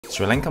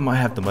Sri Lanka might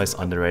have the most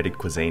underrated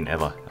cuisine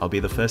ever. I'll be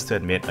the first to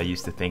admit I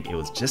used to think it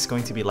was just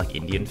going to be like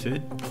Indian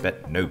food,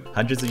 but no.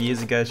 Hundreds of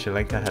years ago, Sri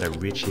Lanka had a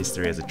rich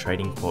history as a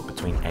trading port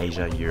between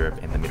Asia, Europe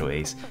and the Middle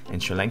East,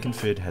 and Sri Lankan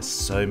food has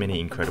so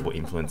many incredible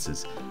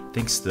influences.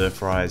 Think stir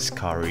fries,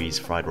 curries,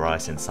 fried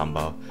rice and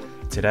sambal.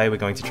 Today we're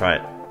going to try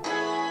it.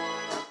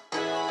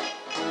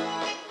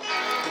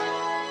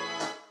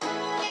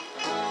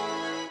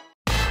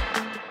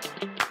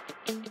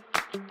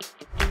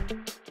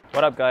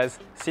 What up guys,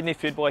 Sydney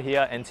Food Boy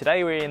here, and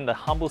today we're in the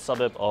humble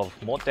suburb of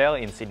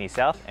Mortdale in Sydney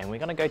South, and we're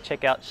gonna go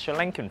check out Sri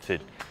Lankan food.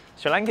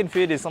 Sri Lankan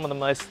food is some of the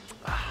most,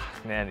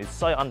 man, it's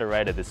so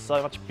underrated. There's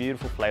so much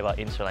beautiful flavour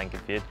in Sri Lankan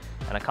food,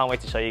 and I can't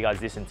wait to show you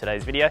guys this in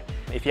today's video.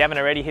 If you haven't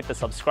already, hit the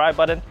subscribe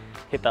button,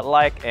 hit that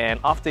like, and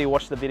after you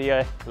watch the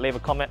video, leave a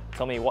comment.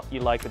 Tell me what you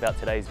liked about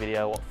today's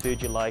video, what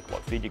food you like,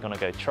 what food you're gonna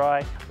go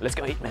try. Let's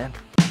go eat, man.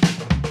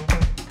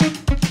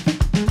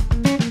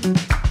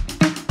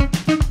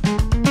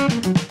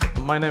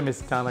 My name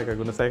is Tanaka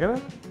Gunasekara.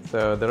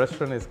 So the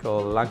restaurant is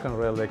called Lankan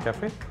Railway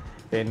Cafe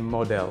in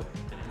Mortdale.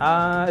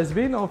 It's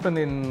been open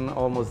in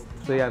almost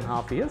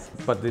 3.5 years,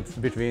 but it's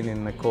between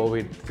in a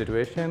COVID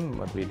situation,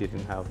 but we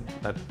didn't have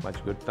that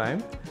much good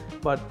time.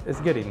 But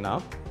it's getting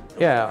now.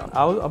 Yeah,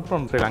 I'm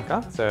from Sri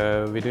Lanka,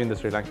 so we're doing the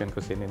Sri Lankan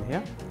cuisine in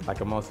here,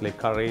 like mostly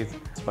curries,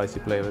 spicy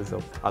flavors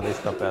of other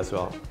stuff as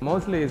well.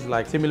 Mostly it's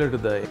like similar to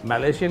the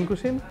Malaysian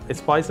cuisine. It's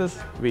spices,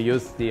 we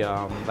use the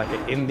like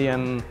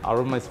Indian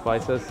aroma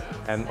spices,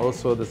 and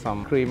also the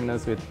some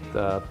creaminess with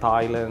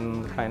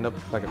Thailand, kind of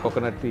like a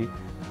coconut tea.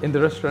 In the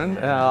restaurant,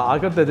 I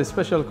got this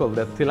special called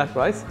the tilak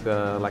rice,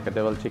 like a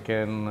devil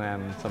chicken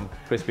and some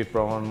crispy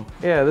prawn.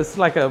 Yeah, this is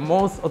like a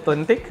most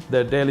authentic.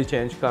 The daily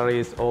change curry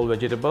is all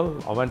vegetable.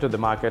 I went to the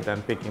market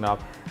and picking up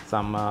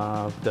some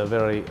the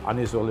very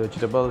unusual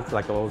vegetables,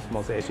 like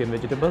most Asian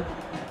vegetable,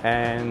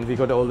 and we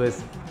got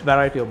always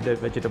variety of the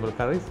vegetable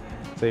curries,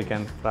 so you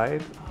can try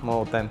it,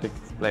 more authentic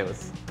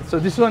flavors. So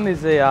this one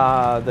is the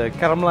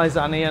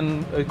caramelized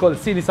onion, we call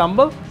it chili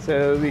sambal.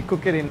 So we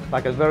cook it in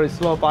like a very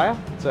slow fire.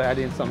 So add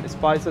in some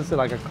spices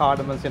like a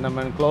cardamom,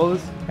 cinnamon,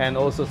 cloves, and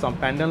also some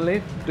pandan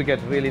leaf to get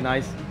really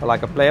nice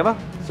like a flavor.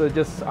 So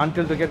just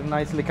until to get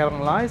nicely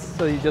caramelized.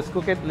 So you just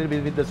cook it a little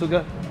bit with the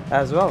sugar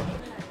as well.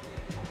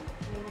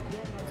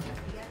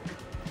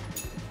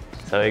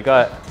 So we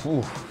got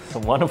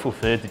some wonderful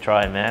food to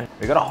try, man.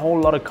 We got a whole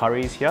lot of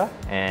curries here,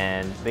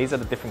 and these are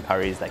the different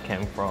curries that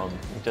came from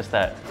just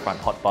that front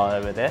hot bar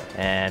over there,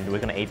 and we're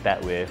gonna eat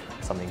that with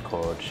something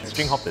called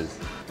string hoppers.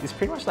 It's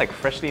pretty much like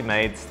freshly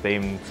made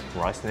steamed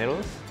rice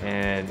noodles,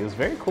 and it was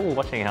very cool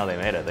watching how they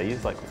made it. They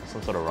used like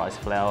some sort of rice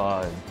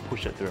flour and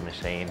pushed it through a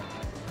machine.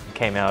 It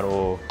came out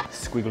all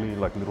squiggly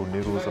like little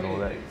noodles and all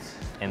that.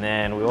 And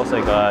then we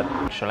also got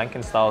Sri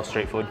Lankan style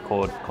street food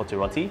called Kottu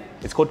Roti.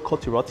 It's called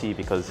Kottu Roti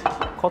because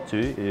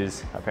kottu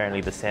is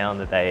apparently the sound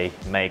that they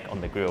make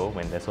on the grill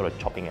when they're sort of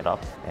chopping it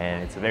up.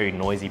 And it's a very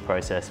noisy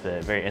process,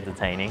 but very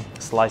entertaining.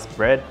 Sliced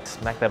bread,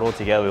 smack that all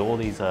together with all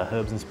these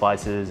herbs and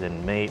spices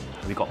and meat.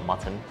 We got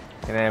mutton.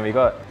 And then we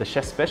got the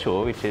chef's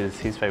special, which is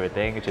his favorite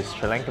thing, which is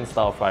Sri Lankan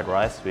style fried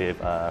rice with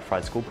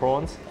fried school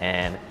prawns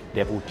and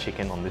deviled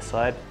chicken on this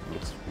side. It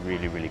looks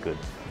really, really good.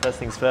 First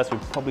things first,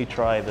 we'll probably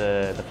try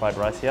the fried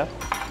rice here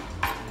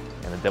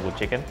and the deviled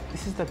chicken.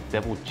 This is the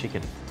deviled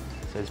chicken.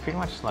 So it's pretty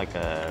much like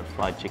a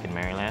fried chicken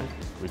Maryland,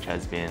 which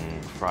has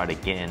been fried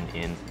again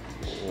in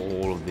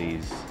all of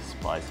these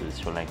spices,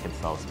 Sri Lankan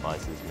style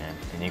spices, man.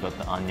 And you got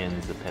the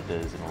onions, the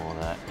peppers and all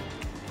that.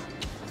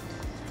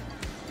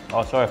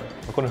 Oh, sorry,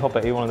 I couldn't help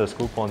but eat one of those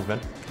school prawns, man.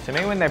 To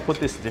me, when they put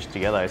this dish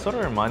together, it sort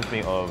of reminds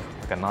me of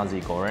like a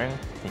nasi goreng.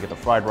 You get the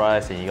fried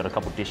rice and you got a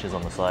couple dishes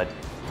on the side.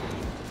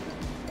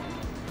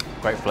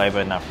 Great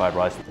flavour in that fried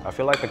rice. I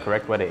feel like the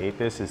correct way to eat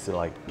this is to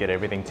like get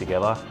everything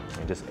together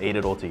and just eat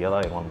it all together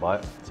in one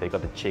bite. So you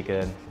got the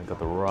chicken, you got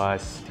the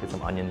rice, get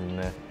some onions in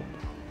there.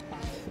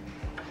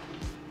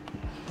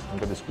 You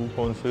got the school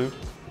prawns too.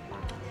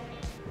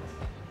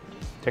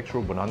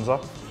 Textural bonanza,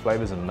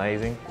 flavour's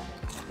amazing.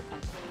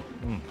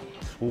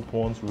 School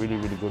prawns, really,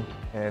 really good.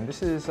 And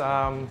this is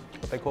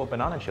what they call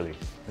banana chili.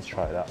 Let's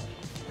try it out.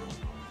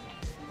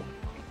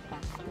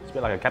 It's a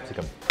bit like a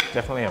capsicum.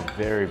 Definitely a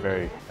very,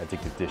 very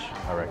addictive dish,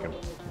 I reckon.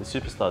 The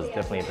superstar is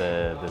definitely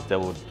the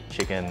deviled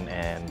chicken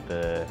and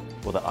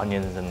all the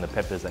onions and the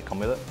peppers that come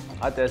with it.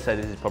 I dare say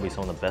this is probably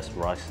some of the best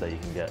rice that you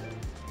can get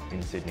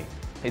in Sydney.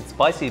 It's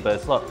spicy, but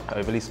it's not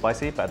overly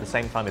spicy, but at the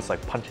same time, it's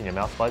like punch in your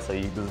mouth spice, so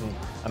there's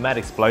a mad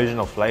explosion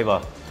of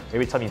flavour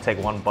every time you take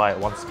one bite,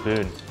 one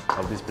spoon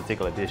of this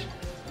particular dish.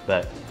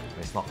 But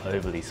it's not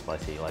overly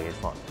spicy, like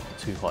it's not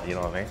too hot, you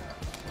know what I mean?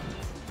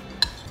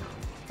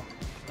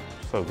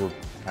 So good.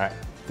 All right.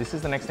 This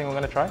is the next thing we're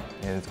going to try,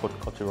 and it's called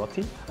Kottu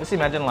Roti. Just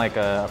imagine like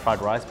a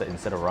fried rice, but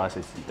instead of rice,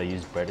 they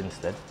use bread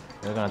instead.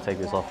 We're going to take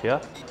this off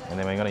here, and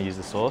then we're going to use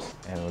the sauce,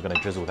 and we're going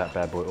to drizzle that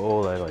bad boy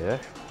all over, yeah?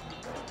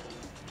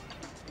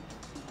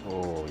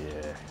 Oh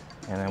yeah.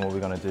 And then what we're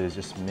going to do is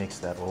just mix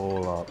that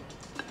all up.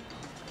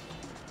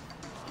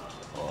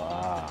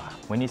 Wow.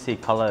 When you see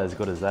colour as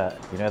good as that,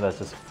 you know that's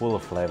just full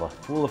of flavour.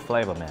 Full of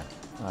flavour, man.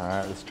 All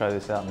right, let's try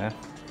this out, man.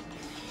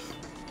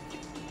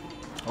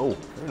 Oh,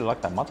 I really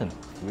like that mutton.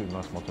 It's really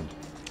nice mutton.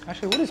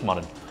 Actually, what is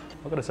mutton?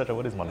 I've got to search out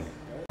what is mutton.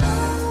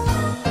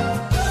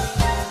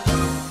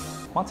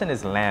 Mutton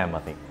is lamb, I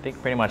think. I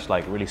think pretty much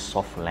like really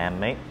soft lamb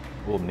meat,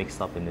 all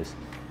mixed up in this.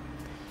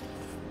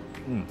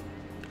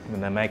 When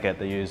they make it,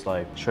 they use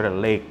like shredded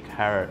leek,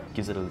 carrot,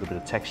 gives it a little bit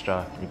of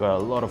texture. You got a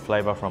lot of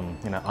flavor from,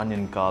 you know,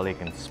 onion,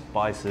 garlic, and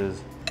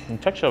spices. And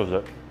the texture of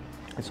it,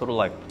 it's sort of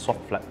like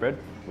soft flatbread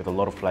with a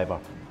lot of flavor.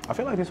 I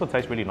feel like this will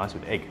taste really nice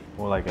with egg,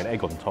 or like an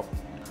egg on top.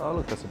 Oh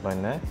look, there's a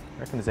bone there. I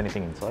reckon there's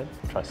anything inside.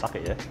 Try suck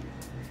it, yeah?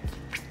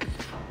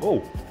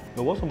 Oh,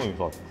 there was something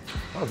inside.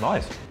 That was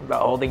nice. The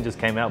whole thing just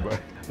came out, bro.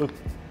 Look.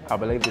 I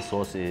believe this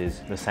sauce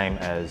is the same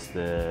as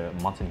the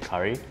mutton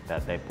curry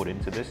that they put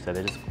into this. So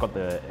they just got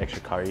the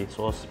extra curry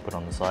sauce put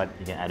on the side.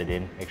 You can add it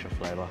in, extra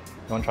flavor.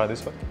 You want to try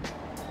this one?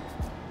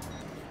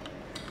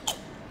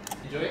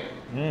 Enjoy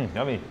it?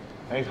 Yummy.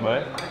 Thanks,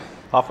 bro.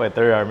 Halfway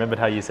through, I remembered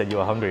how you said you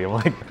were hungry. I'm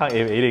like, I can't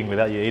even eating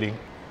without you eating.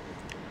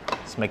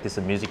 Let's make this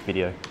a music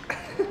video.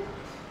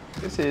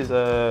 This is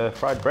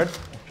fried bread.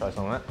 Try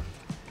some of that.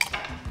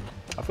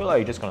 I feel like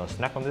you're just gonna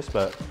snack on this,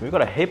 but we've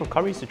got a heap of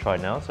curries to try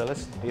now, so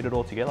let's eat it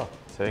all together.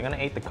 So we're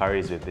gonna eat the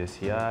curries with this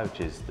here,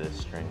 which is the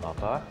string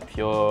hopper. If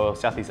you're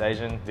Southeast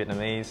Asian,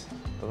 Vietnamese,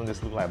 doesn't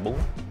this look like bull?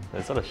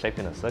 It's sort of shaped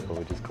in a circle,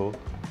 which is cool.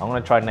 I'm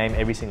gonna try to name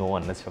every single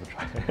one. Let's have a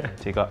try.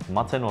 So you got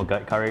mutton or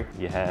goat curry,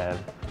 you have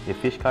your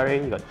fish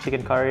curry, you got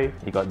chicken curry,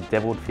 you got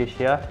deviled fish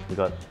here, you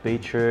got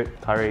beetroot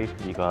curry,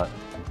 you got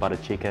butter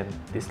chicken.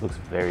 This looks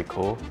very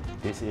cool.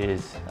 This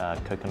is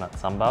coconut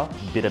sambal,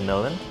 bitter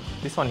melon.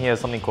 This one here is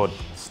something called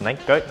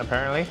snake goat,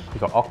 apparently. You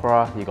got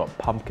okra, you got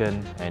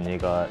pumpkin, and you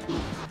got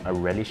a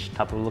relish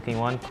type of looking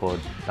one called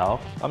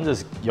dal. I'm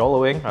just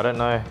YOLOing. I don't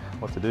know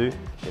what to do.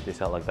 Get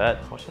this out like that.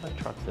 What should I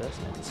try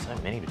first? Man, there's so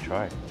many to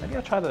try. Maybe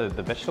I'll try the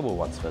vegetable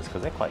ones first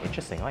because they're quite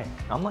interesting, eh?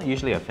 I'm not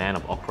usually a fan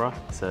of okra,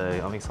 so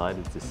I'm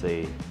excited to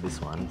see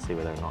this one, see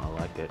whether or not I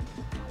like it.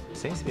 There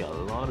seems to be a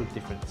lot of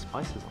different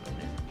spices on it,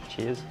 man.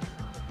 Cheers.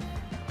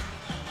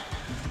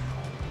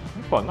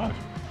 It's quite nice.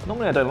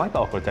 Normally I don't like the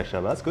okra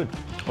texture, but that's good.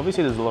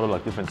 Obviously there's a lot of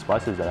like different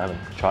spices that I haven't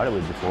tried it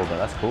with before, but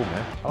that's cool,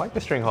 man. I like the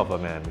string hopper,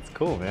 man. It's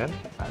cool, man.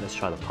 Alright, let's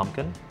try the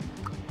pumpkin.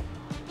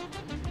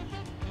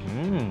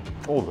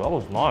 Oh, that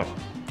was nice.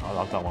 I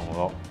like that one a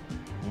lot.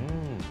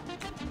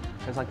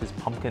 There's like this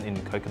pumpkin in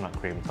coconut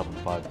cream type of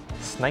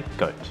vibe. Snake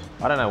goat.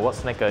 I don't know what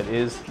snake goat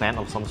is. Plant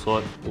of some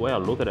sort. The way I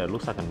look at it, it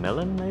looks like a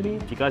melon maybe.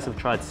 If you guys have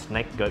tried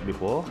snake goat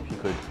before, if you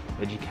could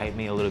educate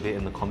me a little bit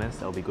in the comments,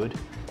 that would be good.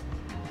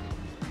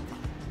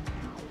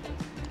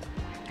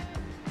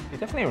 It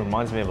definitely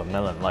reminds me of a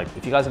melon. Like,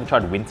 if you guys have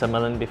tried winter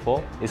melon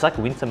before, it's like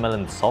winter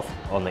melon soft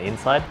on the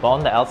inside, but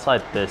on the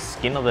outside, the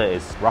skin of it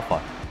is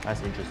rougher.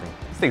 That's interesting.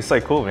 This thing's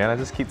so cool, man. I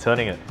just keep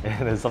turning it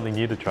and there's something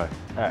new to try.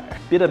 Alright,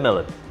 bitter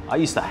melon. I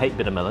used to hate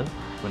bitter melon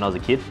when I was a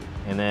kid,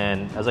 and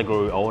then as I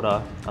grew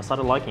older, I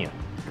started liking it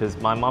because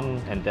my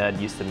mum and dad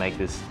used to make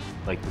this,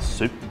 like the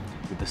soup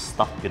with the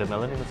stuffed bitter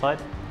melon inside.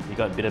 You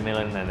got bitter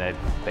melon and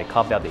they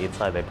carved out the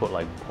inside, they put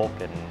like pork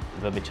and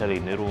vermicelli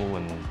noodle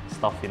and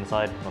stuff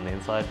inside on the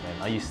inside,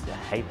 and I used to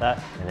hate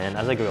that. And then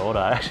as I grew older,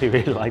 I actually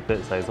really liked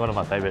it, so it's one of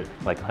my favorite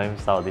like home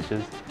style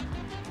dishes.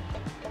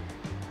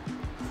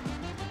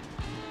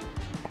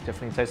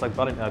 Definitely tastes like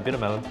bitter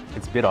melon.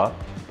 It's bitter,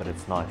 but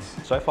it's nice.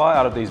 So far,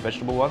 out of these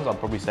vegetable ones, I'd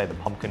probably say the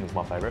pumpkin is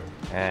my favorite,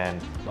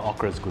 and the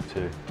okra is good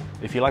too.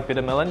 If you like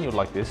bitter melon, you'd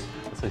like this.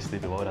 That's so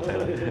stupid, why would I say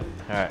that?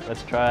 Alright,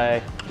 let's try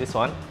this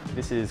one.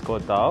 This is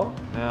called dal.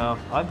 Now,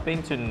 I've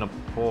been to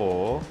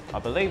Nepal. I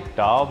believe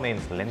dal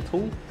means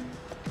lentil.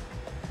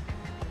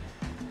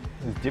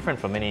 It's different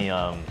from any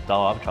dal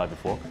I've tried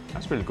before.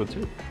 That's really good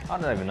too. I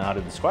don't even know how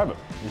to describe it.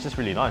 It's just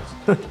really nice.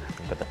 We've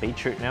got the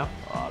beetroot now.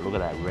 Oh, look at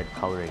that red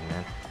colouring,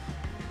 man.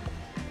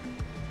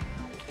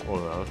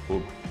 Oh, that's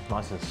good.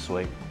 Nice and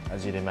sweet,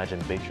 as you'd imagine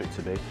beetroot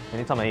to be.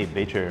 Anytime I eat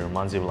beetroot, it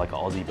reminds me of like an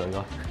Aussie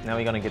burger. Now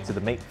we're gonna get to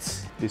the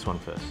meats. This one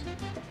first.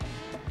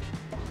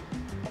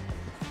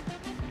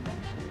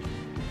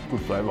 Good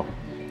flavour.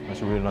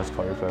 That's a really nice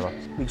curry flavour.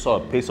 Big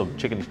solid piece of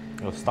chicken.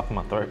 It was stuck in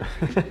my throat.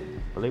 I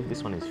believe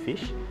this one is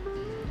fish.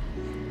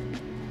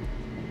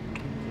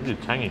 Really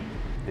tangy.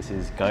 This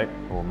is goat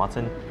or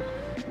mutton.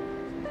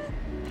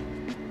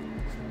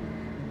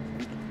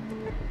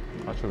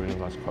 That's a really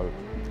nice curry.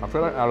 I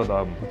feel like out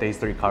of these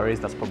three curries,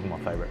 that's probably my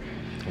favourite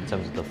in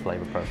terms of the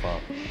flavour profile.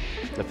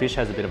 The fish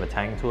has a bit of a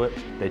tang to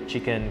it. The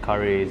chicken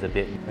curry is a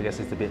bit, I guess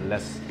it's a bit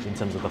less in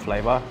terms of the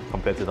flavour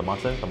compared to the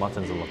mutton. The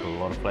mutton's a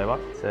lot of flavour.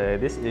 So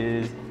this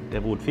is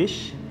deviled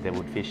fish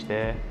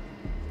there,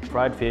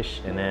 fried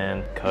fish, and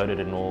then coated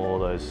in all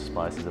those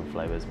spices and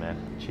flavours, man.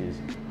 Cheers.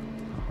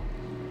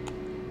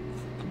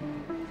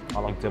 I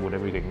like deviled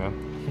everything,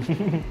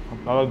 man.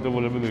 I like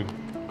deviled everything.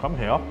 Come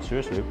here,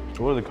 seriously.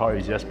 All the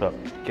curries, yes, but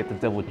get the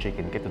deviled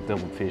chicken, get the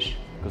deviled fish,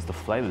 because the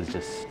flavour is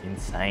just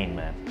insane,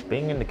 man.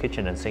 Being in the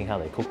kitchen and seeing how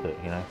they cooked it,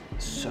 you know,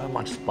 so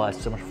much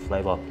spice, so much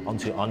flavour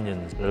onto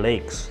onions,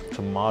 leeks,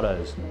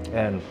 tomatoes,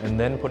 and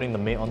then putting the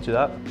meat onto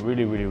that,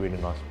 really, really, really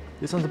nice.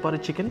 This one's a butter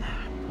chicken.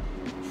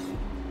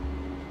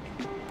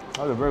 That's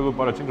a very good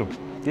butter chicken.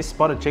 This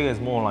butter chicken is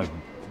more like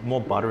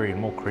more buttery and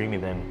more creamy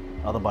than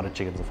other butter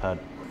chickens I've had.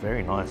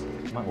 Very nice.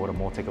 Might order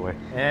more takeaway.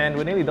 And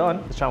we're nearly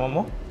done. Let's try one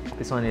more.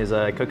 This one is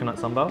a coconut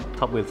sambal,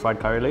 topped with fried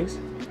curry leaves.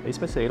 Are you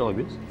supposed to eat it like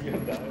this?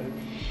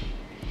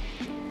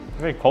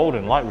 Very cold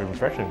and light,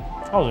 refreshing.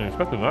 I wasn't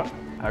expecting that.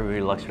 I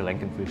really like Sri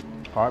Lankan food.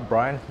 All right,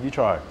 Brian, you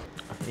try.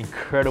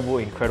 Incredible,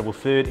 incredible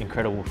food,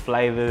 incredible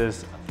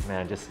flavors.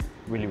 Man, just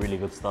really, really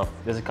good stuff.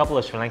 There's a couple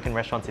of Sri Lankan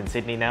restaurants in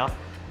Sydney now,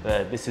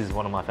 but this is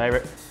one of my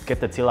favorite. Get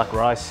the tilak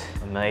rice,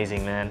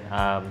 amazing, man.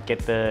 Get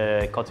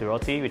the Kottu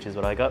Roti, which is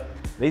what I got.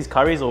 These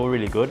curries are all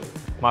really good.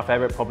 My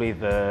favorite, probably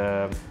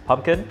the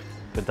pumpkin,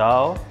 the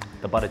dal,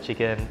 the butter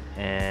chicken,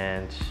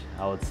 and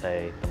I would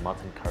say the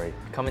mutton curry.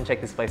 Come and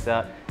check this place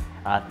out.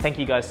 Thank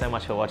you guys so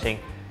much for watching.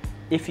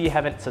 If you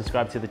haven't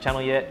subscribed to the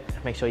channel yet,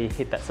 make sure you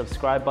hit that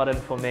subscribe button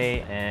for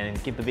me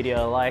and give the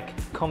video a like.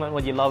 Comment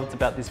what you loved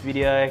about this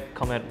video.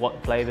 Comment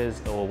what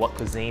flavors or what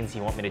cuisines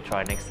you want me to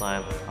try next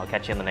time. I'll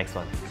catch you in the next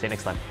one. See you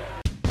next time.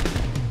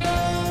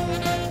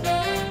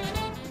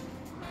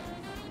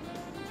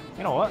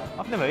 You know what?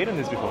 I've never eaten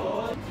this before.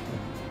 Oh,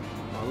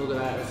 look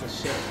at that. That's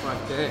a chef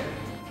right there.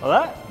 Oh,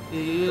 that? Yeah,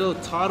 you're a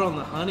little tight on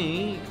the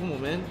honey. Come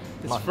on, man.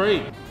 It's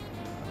free.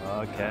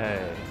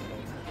 Okay.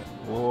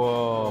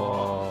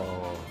 Whoa.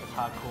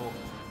 Hardcore.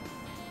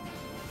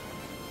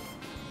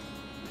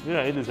 You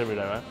don't eat this every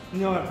day, right?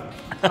 No.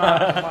 Might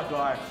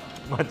die.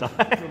 Might die.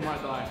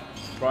 Might die.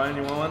 Brian,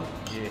 you want one?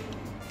 Yeah.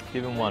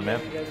 Give him one, man.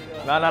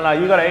 No,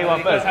 you gotta eat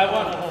one first. Have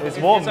one. It's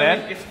warm,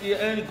 man. It's the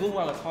only good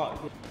while it's hot.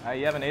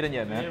 You haven't eaten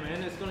yet, man. Yeah,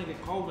 man. It's gonna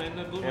get cold, man.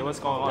 No good. Yeah, what's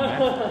going on,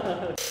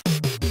 man?